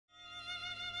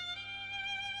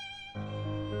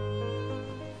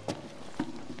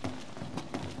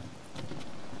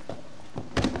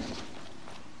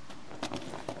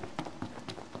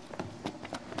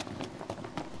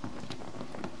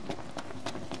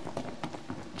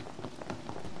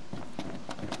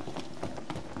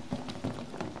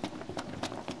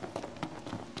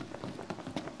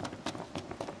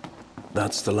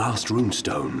That's the last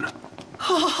runestone.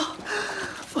 Oh,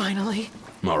 finally.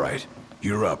 All right,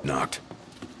 you're up, Noct.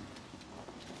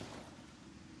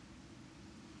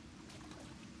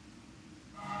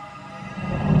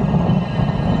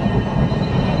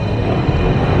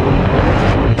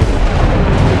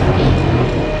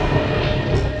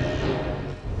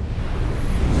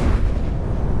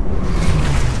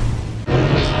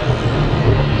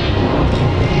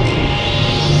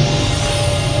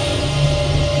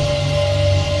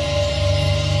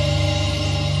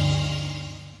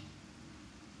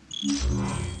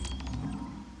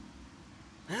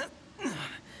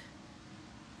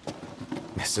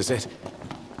 This is it.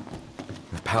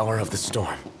 The power of the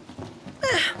storm.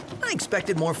 I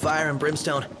expected more fire and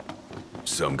brimstone.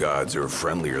 Some gods are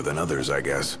friendlier than others, I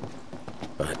guess.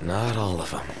 But not all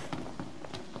of them.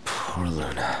 Poor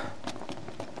Luna.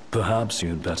 Perhaps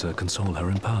you'd better console her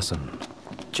in person.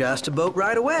 Just a boat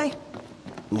ride away.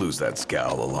 Lose that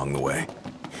scowl along the way.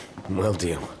 Will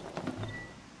do.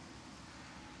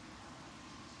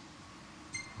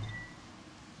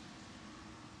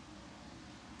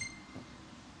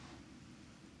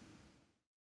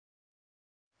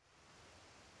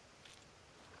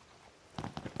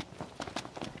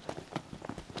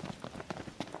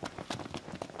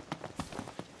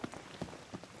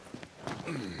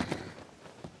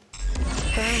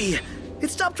 Hey, it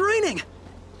stopped raining.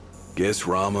 Guess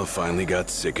Rama finally got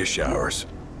sick of showers.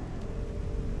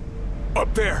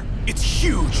 Up there! It's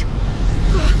huge!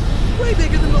 Way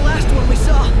bigger than the last one we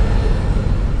saw.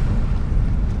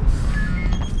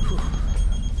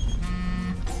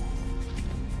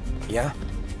 Yeah?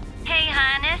 Hey,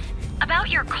 Highness. About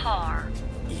your car.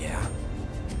 Yeah.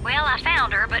 Well, I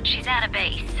found her, but she's out of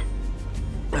base.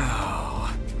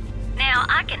 Oh. Now,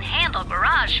 I can handle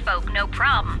garage folk, no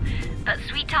problem. But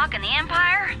sweet-talking the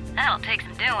Empire? That'll take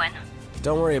some doing.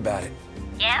 Don't worry about it.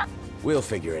 Yeah? We'll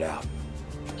figure it out.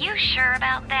 You sure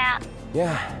about that?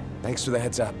 Yeah. Thanks for the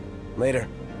heads up. Later.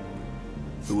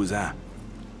 Who was that?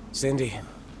 Cindy.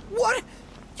 What?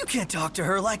 You can't talk to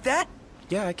her like that.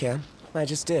 Yeah, I can. I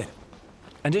just did.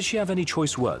 And did she have any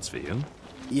choice words for you?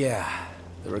 Yeah.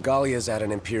 The Regalia's at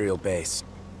an Imperial base.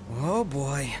 Oh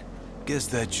boy. Guess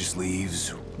that just leaves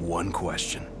one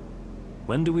question.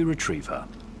 When do we retrieve her?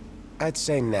 I'd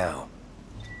say now.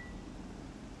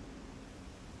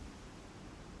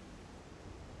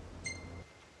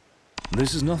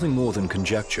 This is nothing more than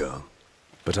conjecture,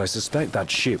 but I suspect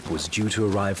that ship was due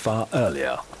to arrive far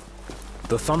earlier.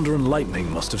 The thunder and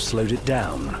lightning must have slowed it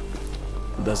down.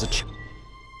 There's a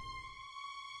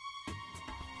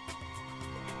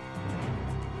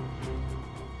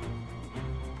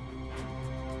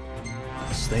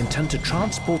They intend to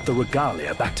transport the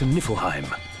Regalia back to Niflheim.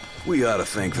 We ought to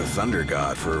thank the Thunder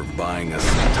God for buying us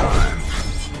some time.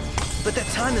 But that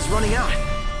time is running out.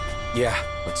 Yeah,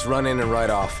 let's run in and ride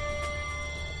off.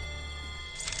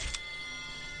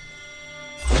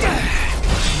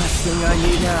 Last thing I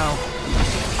need now.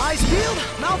 Eyes peeled,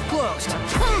 mouth closed.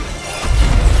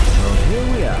 Well, here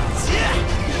we are.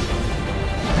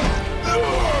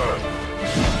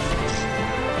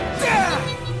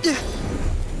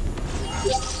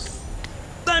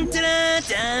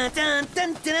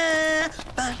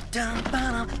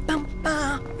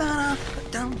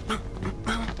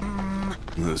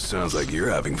 This sounds like you're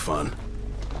having fun.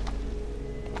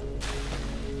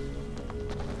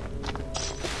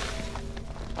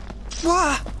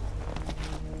 Wah!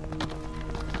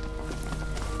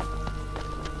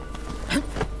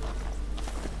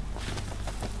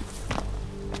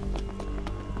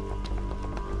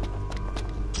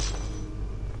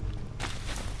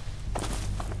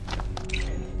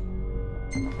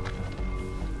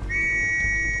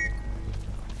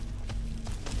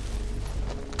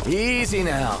 Easy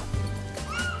now.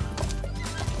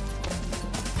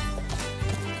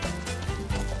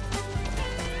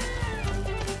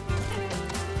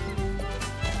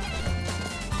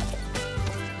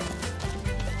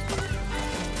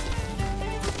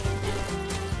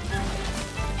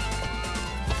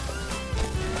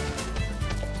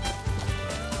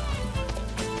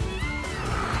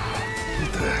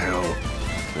 What the hell?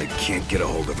 I can't get a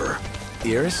hold of her.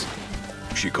 Ears?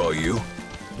 She call you?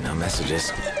 No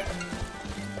messages.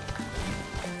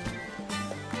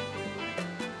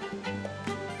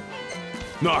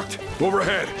 Knocked!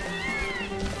 Overhead!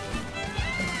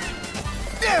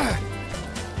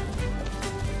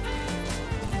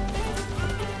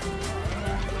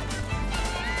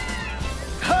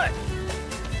 Cut!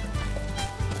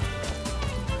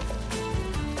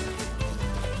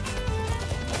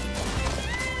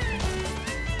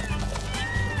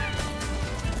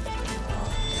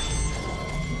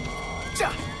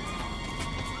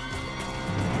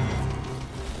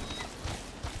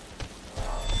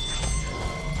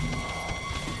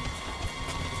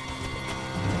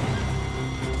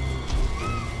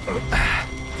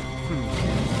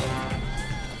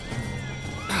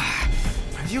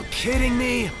 you kidding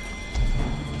me?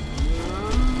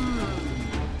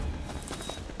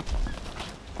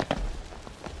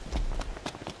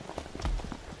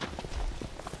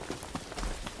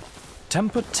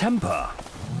 Temper, temper.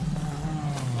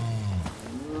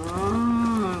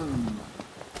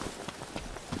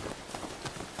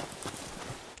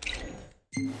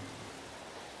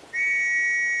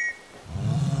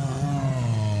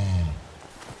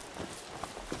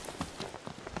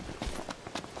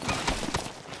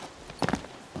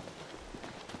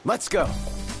 Let's go.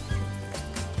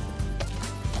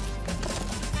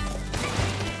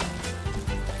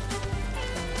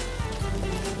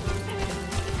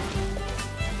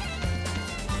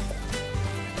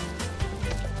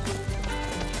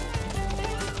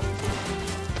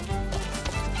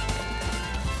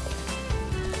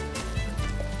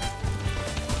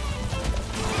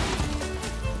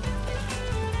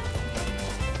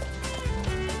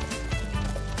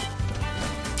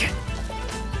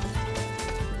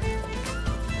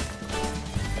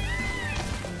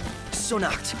 So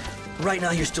knocked. Right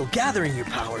now you're still gathering your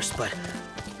powers, but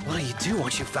what do you do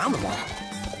once you've found them all?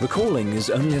 Recalling is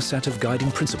only a set of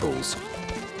guiding principles.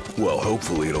 Well,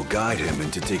 hopefully it'll guide him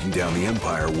into taking down the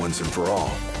Empire once and for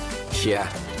all.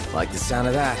 Yeah, like the sound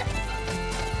of that.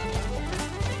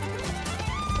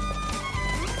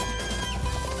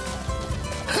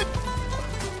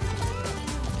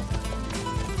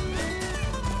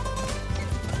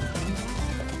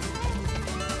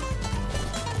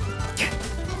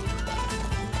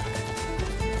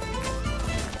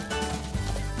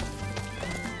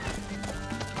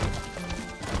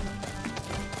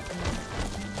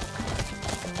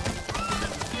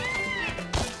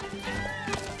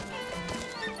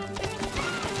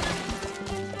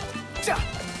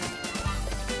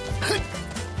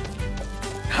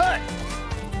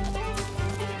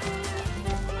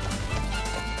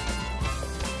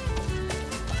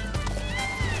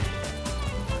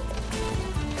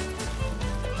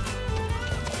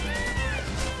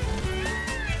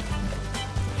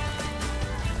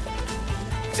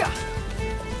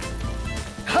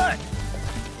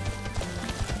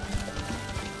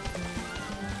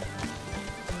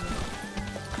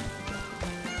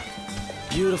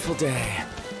 Beautiful day.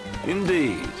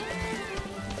 Indeed.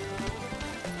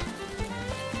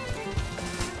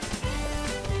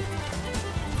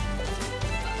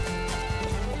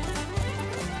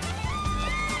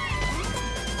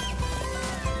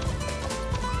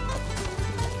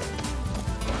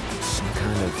 Some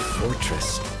kind of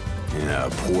fortress. Yeah,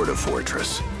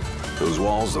 porta-fortress. Those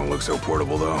walls don't look so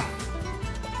portable, though.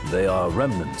 They are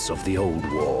remnants of the old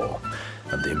war,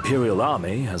 and the Imperial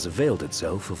Army has availed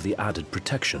itself of the added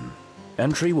protection.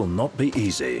 Entry will not be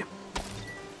easy.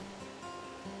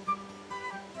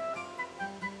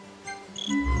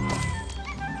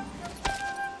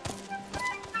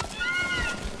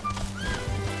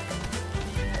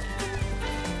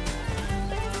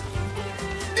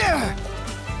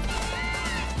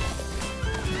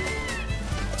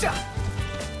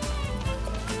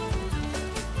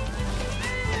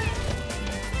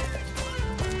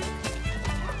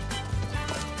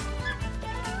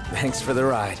 Thanks for the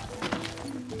ride.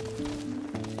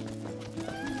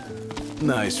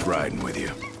 Nice riding with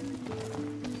you.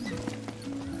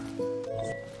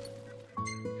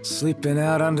 Sleeping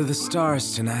out under the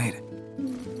stars tonight.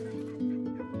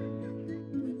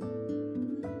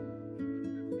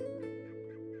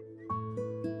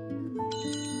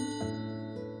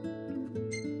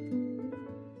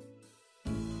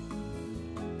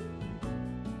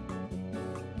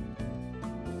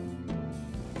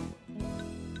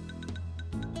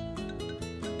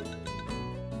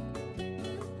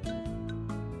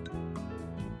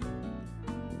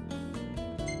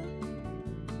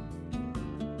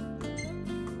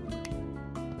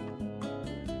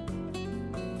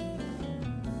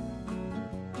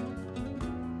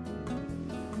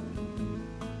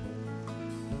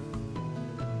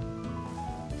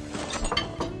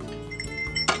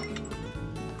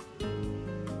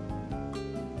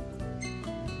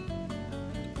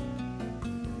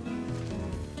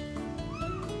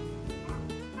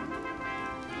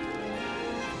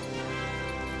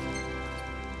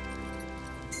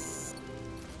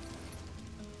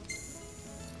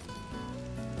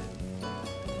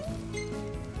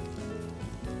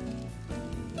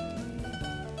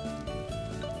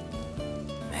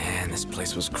 This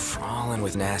place was crawling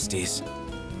with nasties.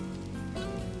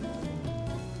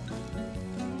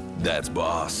 That's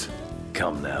boss.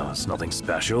 Come now, it's nothing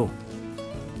special.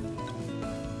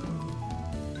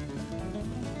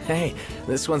 Hey,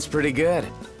 this one's pretty good.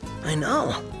 I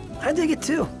know. I dig it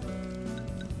too.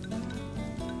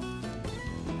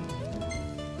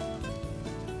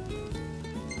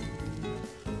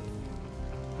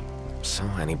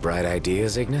 Any bright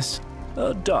ideas, Ignis?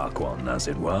 A dark one, as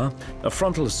it were. A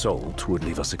frontal assault would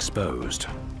leave us exposed.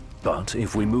 But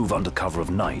if we move under cover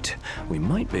of night, we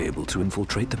might be able to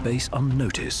infiltrate the base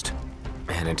unnoticed.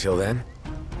 And until then?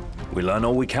 We learn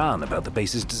all we can about the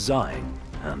base's design,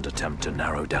 and attempt to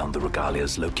narrow down the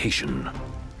Regalia's location.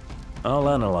 I'll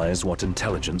analyze what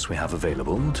intelligence we have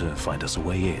available to find us a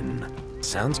way in.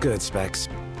 Sounds good, Specs.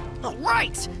 All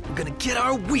right, we're gonna get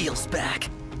our wheels back.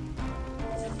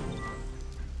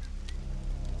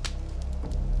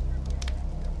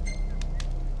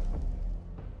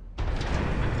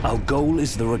 Our goal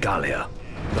is the Regalia.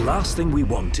 The last thing we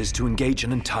want is to engage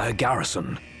an entire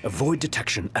garrison. Avoid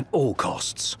detection at all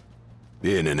costs.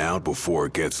 In and out before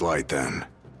it gets light, then.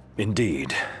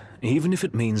 Indeed. Even if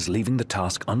it means leaving the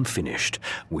task unfinished,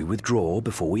 we withdraw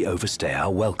before we overstay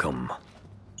our welcome.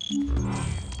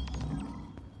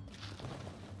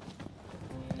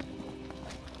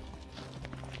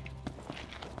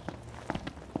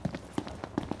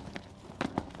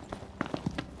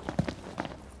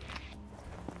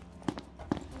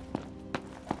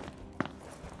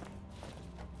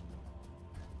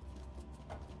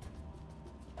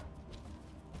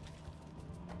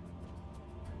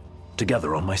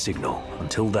 Together on my signal.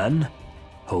 Until then,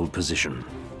 hold position.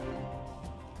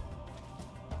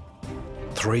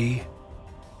 3,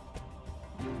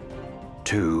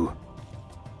 2,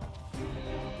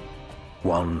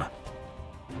 1.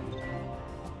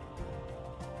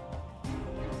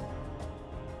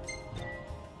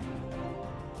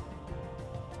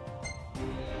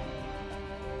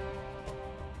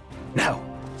 Now!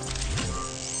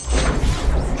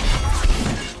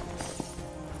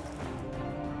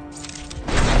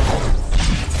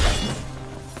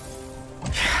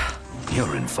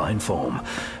 You're in fine form.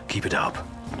 Keep it up.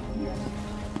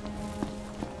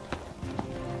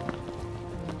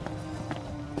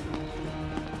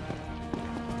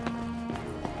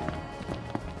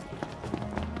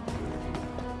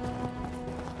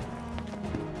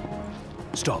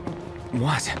 Stop.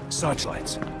 What?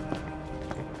 Searchlights.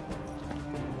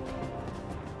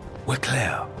 We're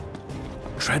clear.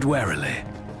 Tread warily.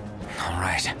 All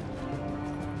right.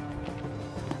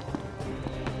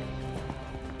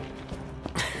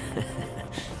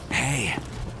 Hey.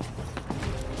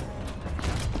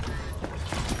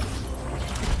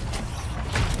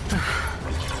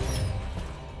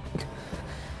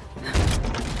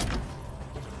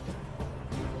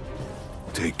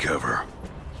 Take cover.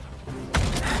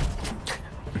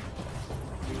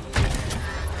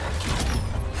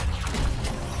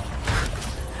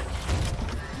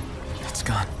 It's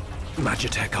gone.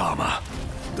 Magitech armor.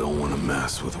 Don't want to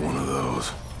mess with one of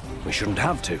those. We shouldn't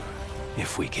have to,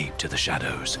 if we keep to the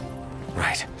shadows.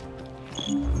 Right.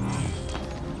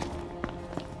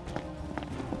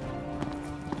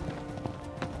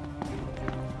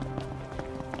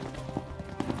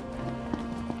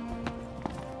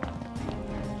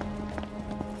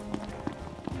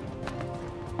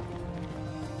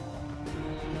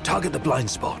 Target the blind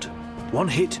spot. One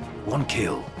hit, one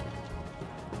kill.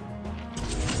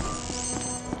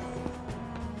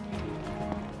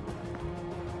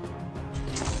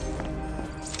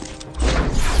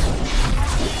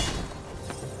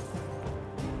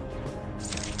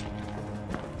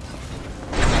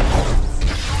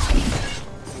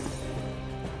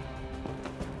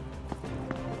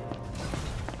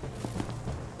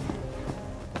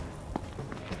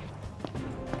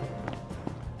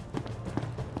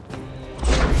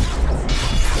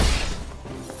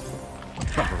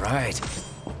 Right.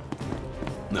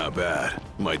 Not bad.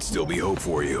 Might still be hope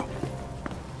for you.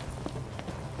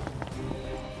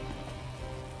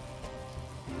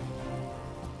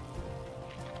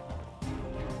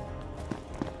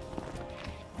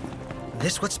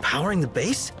 This what's powering the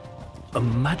base? A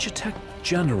Magitech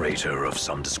generator of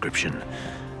some description.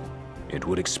 It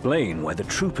would explain why the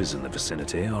troopers in the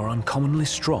vicinity are uncommonly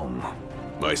strong.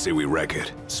 I say we wreck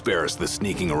it. Spare us the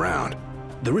sneaking around.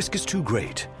 The risk is too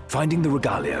great. Finding the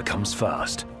Regalia comes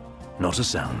first. Not a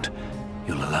sound.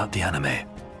 You'll alert the enemy.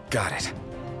 Got it.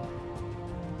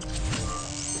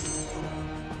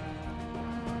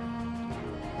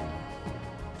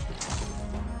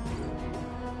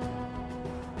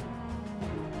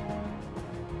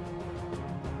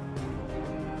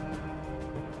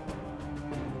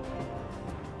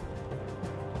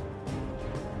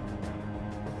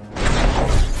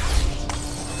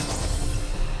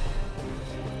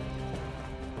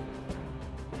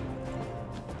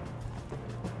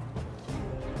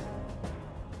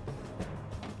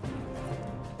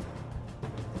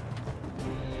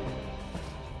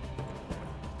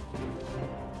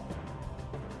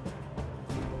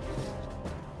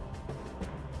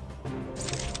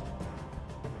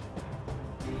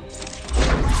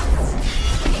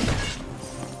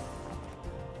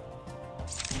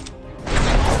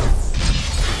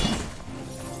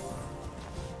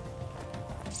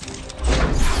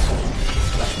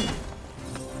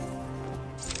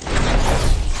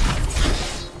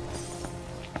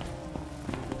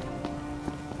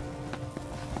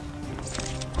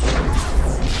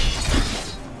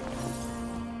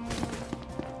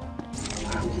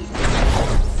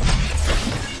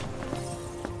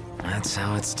 That's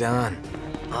how it's done.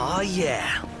 Oh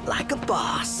yeah, like a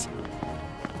boss.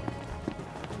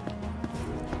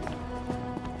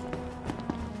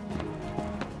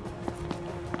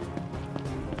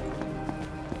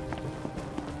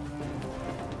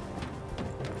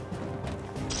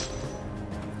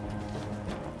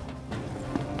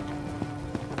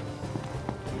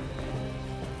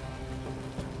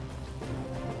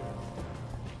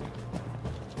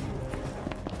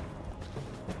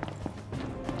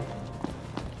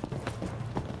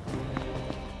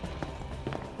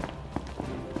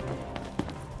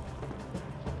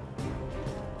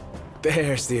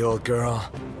 There's the old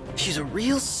girl. She's a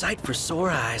real sight for sore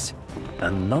eyes.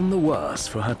 And none the worse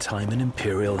for her time in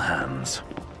Imperial hands.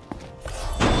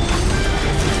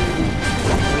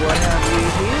 What have we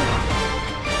here?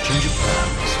 Change of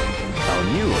plans. Our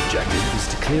new objective is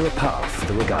to clear a path for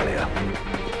the regalia.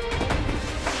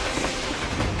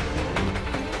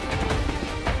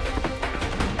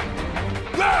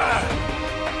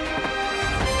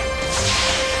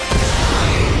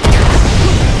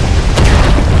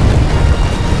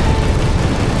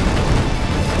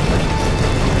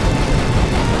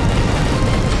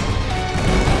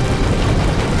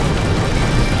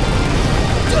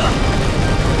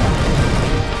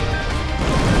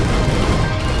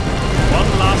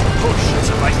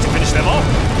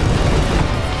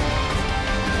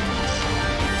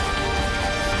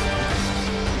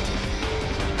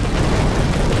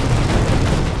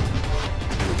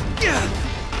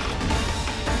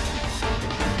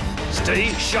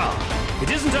 Stay sharp. It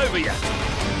isn't over yet.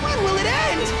 When will it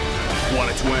end? Want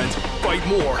it to end? Fight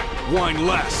more, whine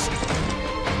less.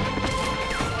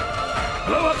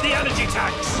 Blow up the energy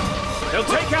tanks. They'll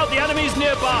take out the enemies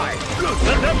nearby.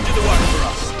 Let them do the work for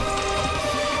us.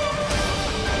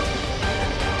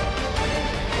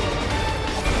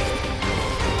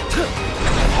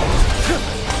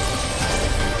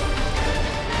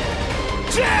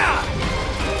 Yeah!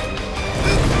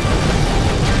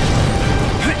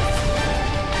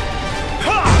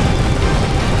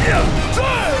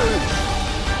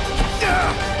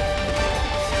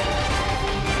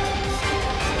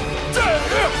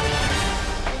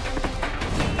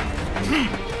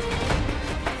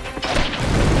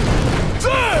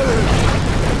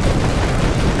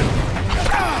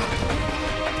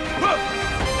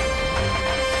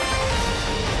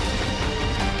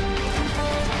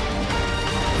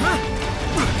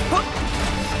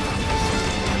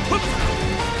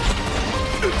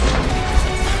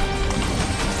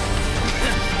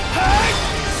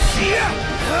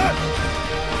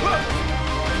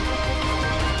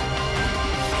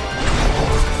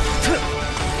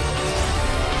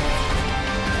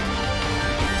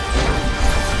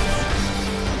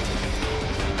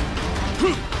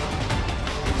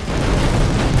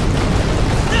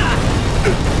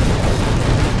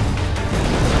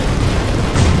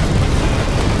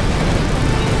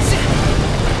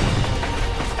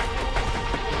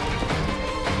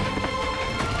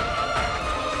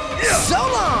 So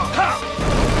long!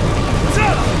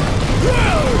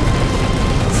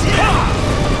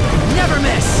 Never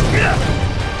miss!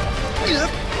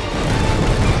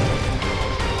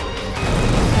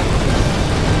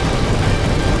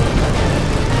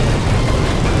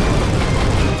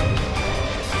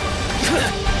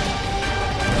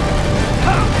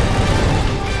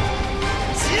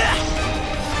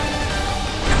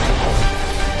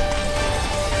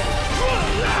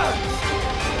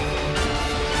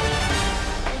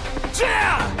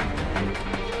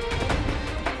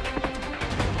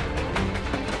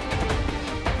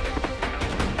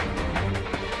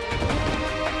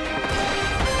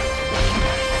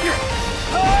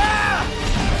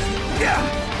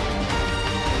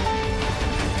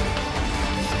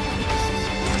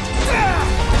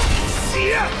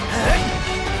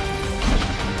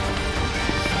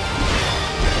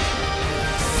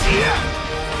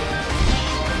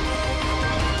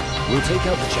 We'll take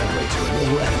out the generator and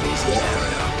all enemies in the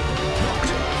area.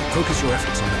 Locked. Focus your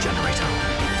efforts on the generator.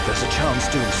 There's a chance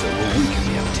doing so will weaken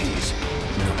the MTs.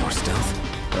 No more stealth?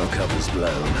 Our cover's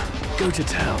blown. Go to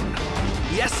town.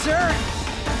 Yes, sir!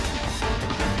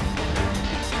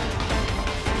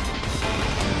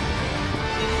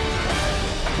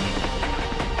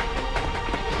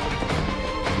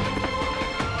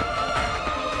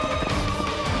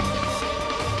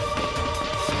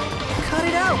 Cut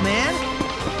it out, man!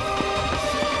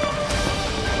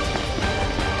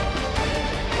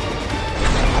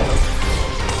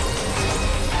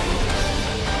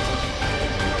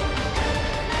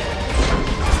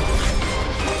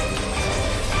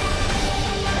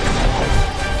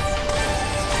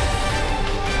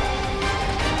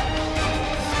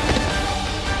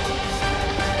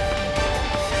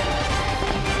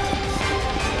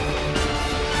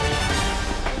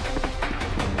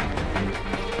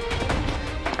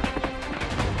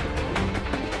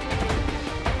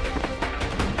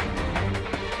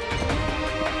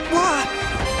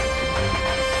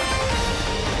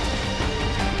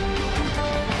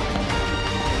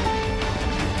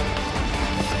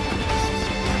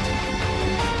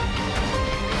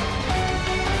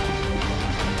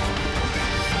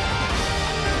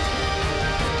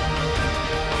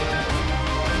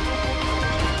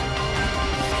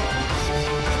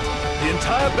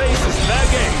 Empire base is fair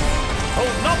game.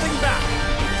 Hold nothing back.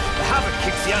 The havoc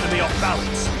keeps the enemy off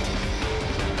balance.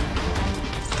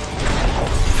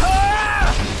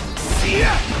 Well,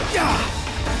 here we are.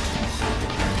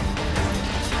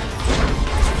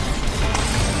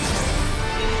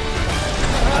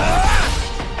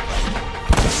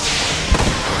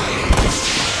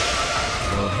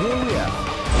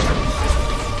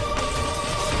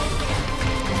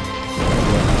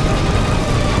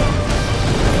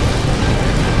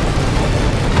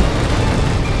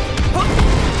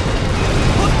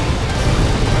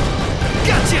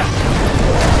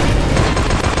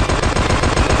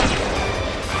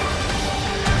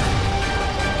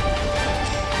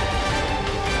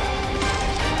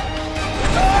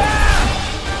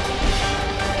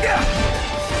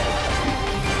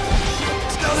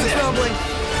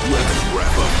 Let's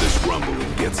wrap up this rumble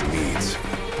and get some eats.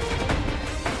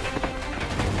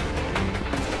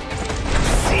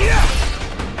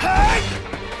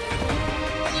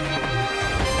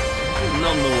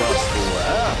 None the worse for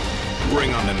wear.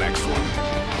 Bring on the next one.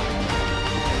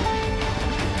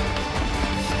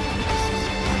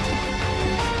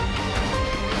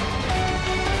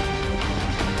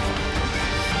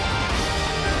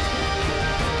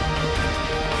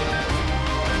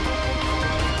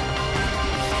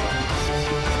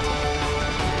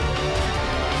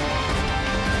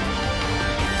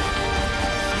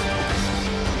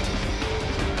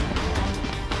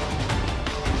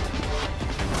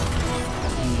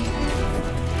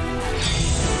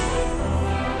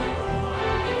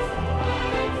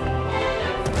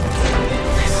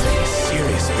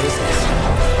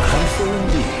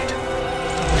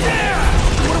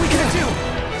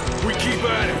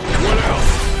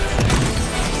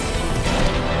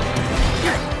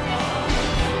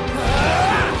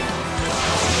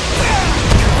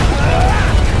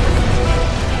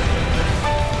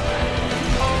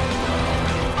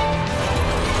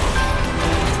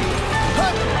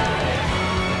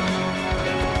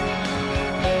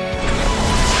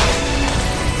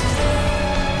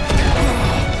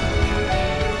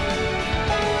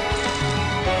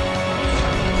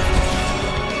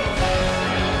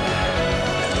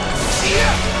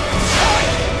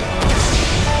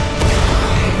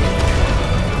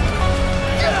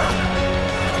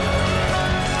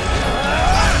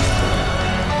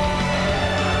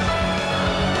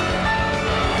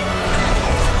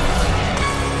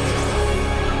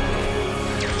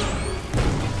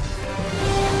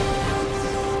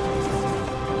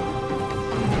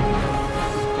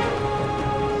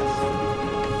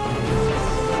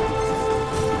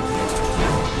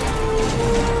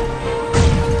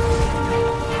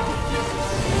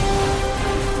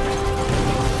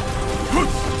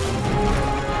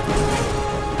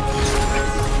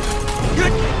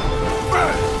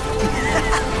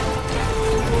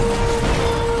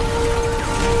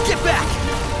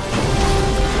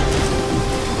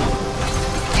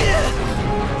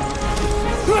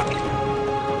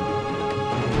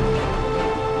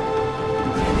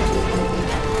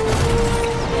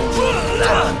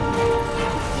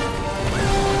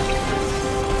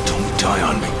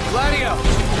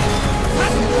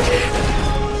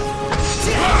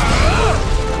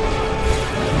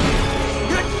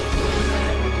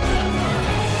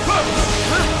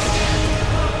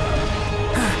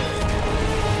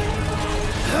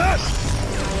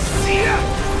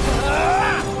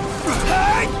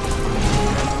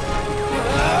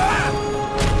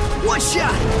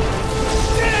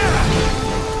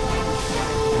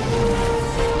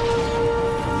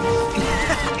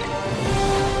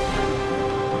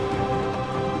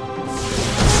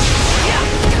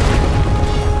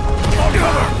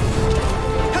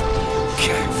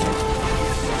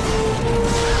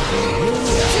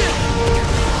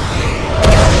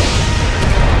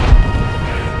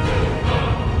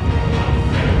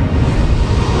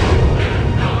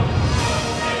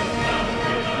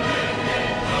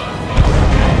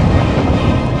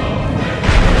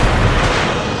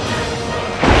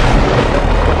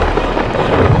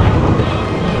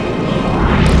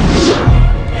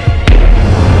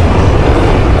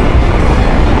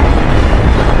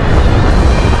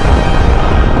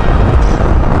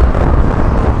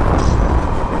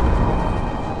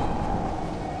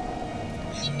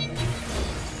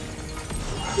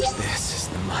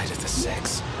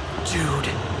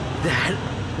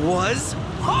 was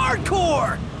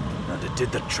hardcore! And it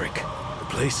did the trick. The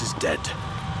place is dead.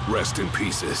 Rest in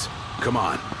pieces. Come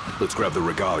on, let's grab the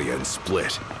regalia and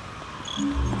split.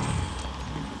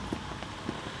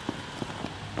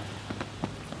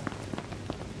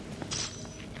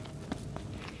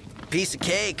 Piece of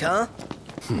cake, huh?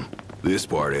 This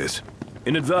part is.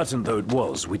 Inadvertent though it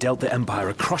was, we dealt the Empire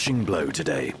a crushing blow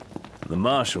today. The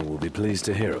Marshal will be pleased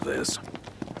to hear of this.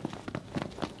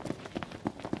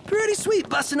 Pretty sweet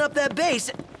busting up that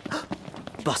base.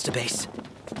 Bust a base.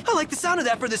 I like the sound of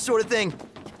that for this sort of thing.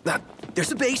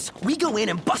 There's a base, we go in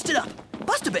and bust it up.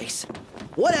 Bust a base.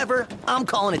 Whatever, I'm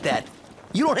calling it that.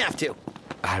 You don't have to.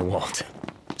 I won't.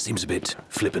 Seems a bit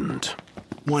flippant.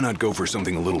 Why not go for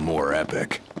something a little more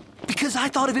epic? Because I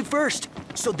thought of it first.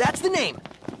 So that's the name.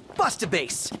 Bust a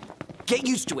base. Get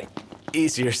used to it.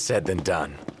 Easier said than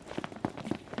done.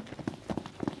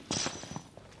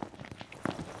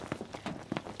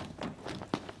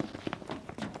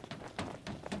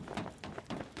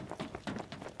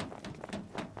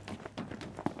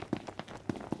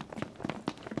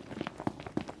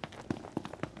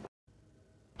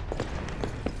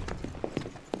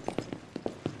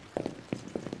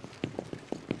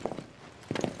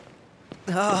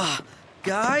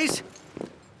 Guys?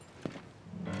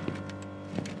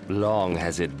 Long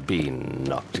has it been,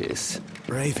 Noctis.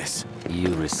 Ravis.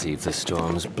 You received the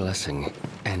storm's blessing,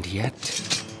 and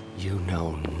yet you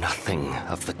know nothing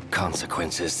of the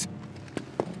consequences.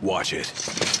 Watch it.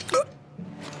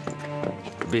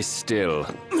 Be still,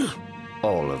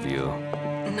 all of you.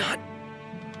 Not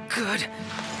good.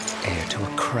 Heir to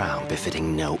a crown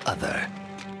befitting no other.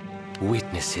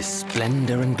 Witness his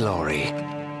splendor and glory.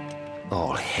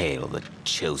 All hail the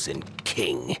chosen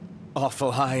king.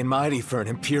 Awful high and mighty for an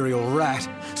Imperial rat,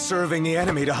 serving the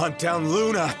enemy to hunt down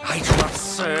Luna. I do not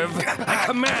serve, I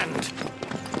command!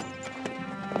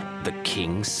 The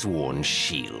king's sworn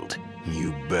shield.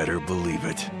 You better believe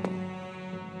it.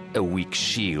 A weak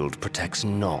shield protects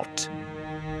naught.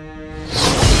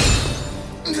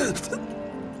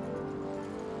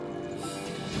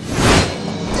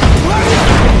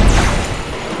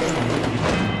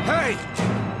 Hey!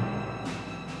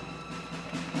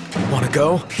 Wanna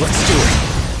go? Let's do it!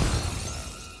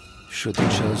 Should the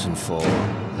chosen fall,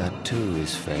 that too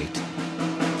is fate.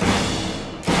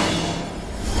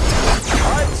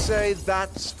 I'd say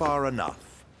that's far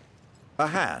enough. A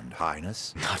hand,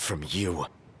 Highness. Not from you.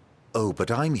 Oh, but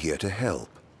I'm here to help.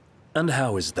 And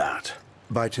how is that?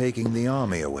 By taking the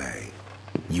army away.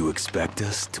 You expect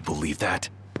us to believe that?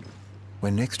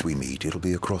 When next we meet, it'll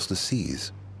be across the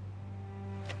seas.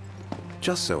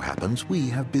 Just so happens we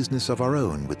have business of our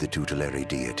own with the tutelary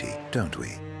deity, don't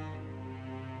we?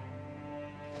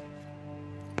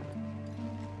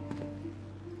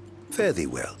 Fare thee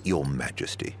well, your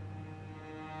majesty.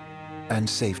 And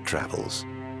safe travels.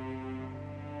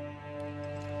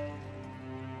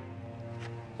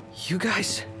 You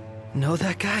guys know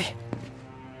that guy?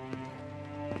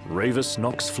 Ravis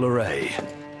Nox Fleuret,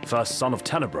 first son of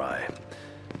Tenebrae,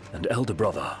 and elder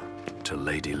brother to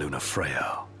Lady Luna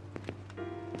Freya.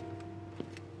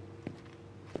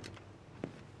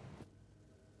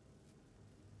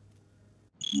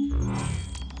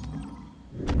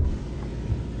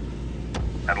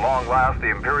 At long last, the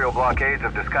Imperial blockades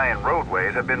of Discayan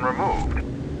roadways have been removed.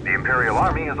 The Imperial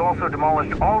Army has also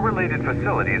demolished all related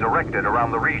facilities erected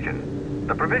around the region.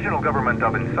 The Provisional Government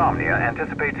of Insomnia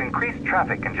anticipates increased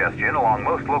traffic congestion along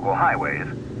most local highways,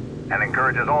 and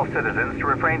encourages all citizens to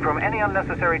refrain from any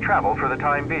unnecessary travel for the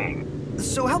time being.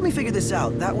 So help me figure this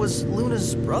out. That was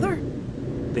Luna's brother?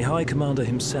 The High Commander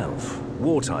himself.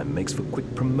 Wartime makes for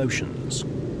quick promotions.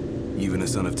 Even a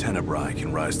son of Tenebrae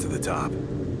can rise to the top.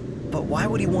 But why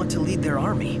would he want to lead their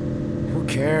army? Who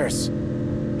cares?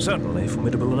 Certainly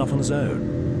formidable enough on his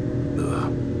own.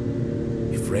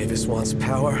 If Ravis wants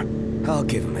power, I'll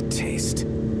give him a taste.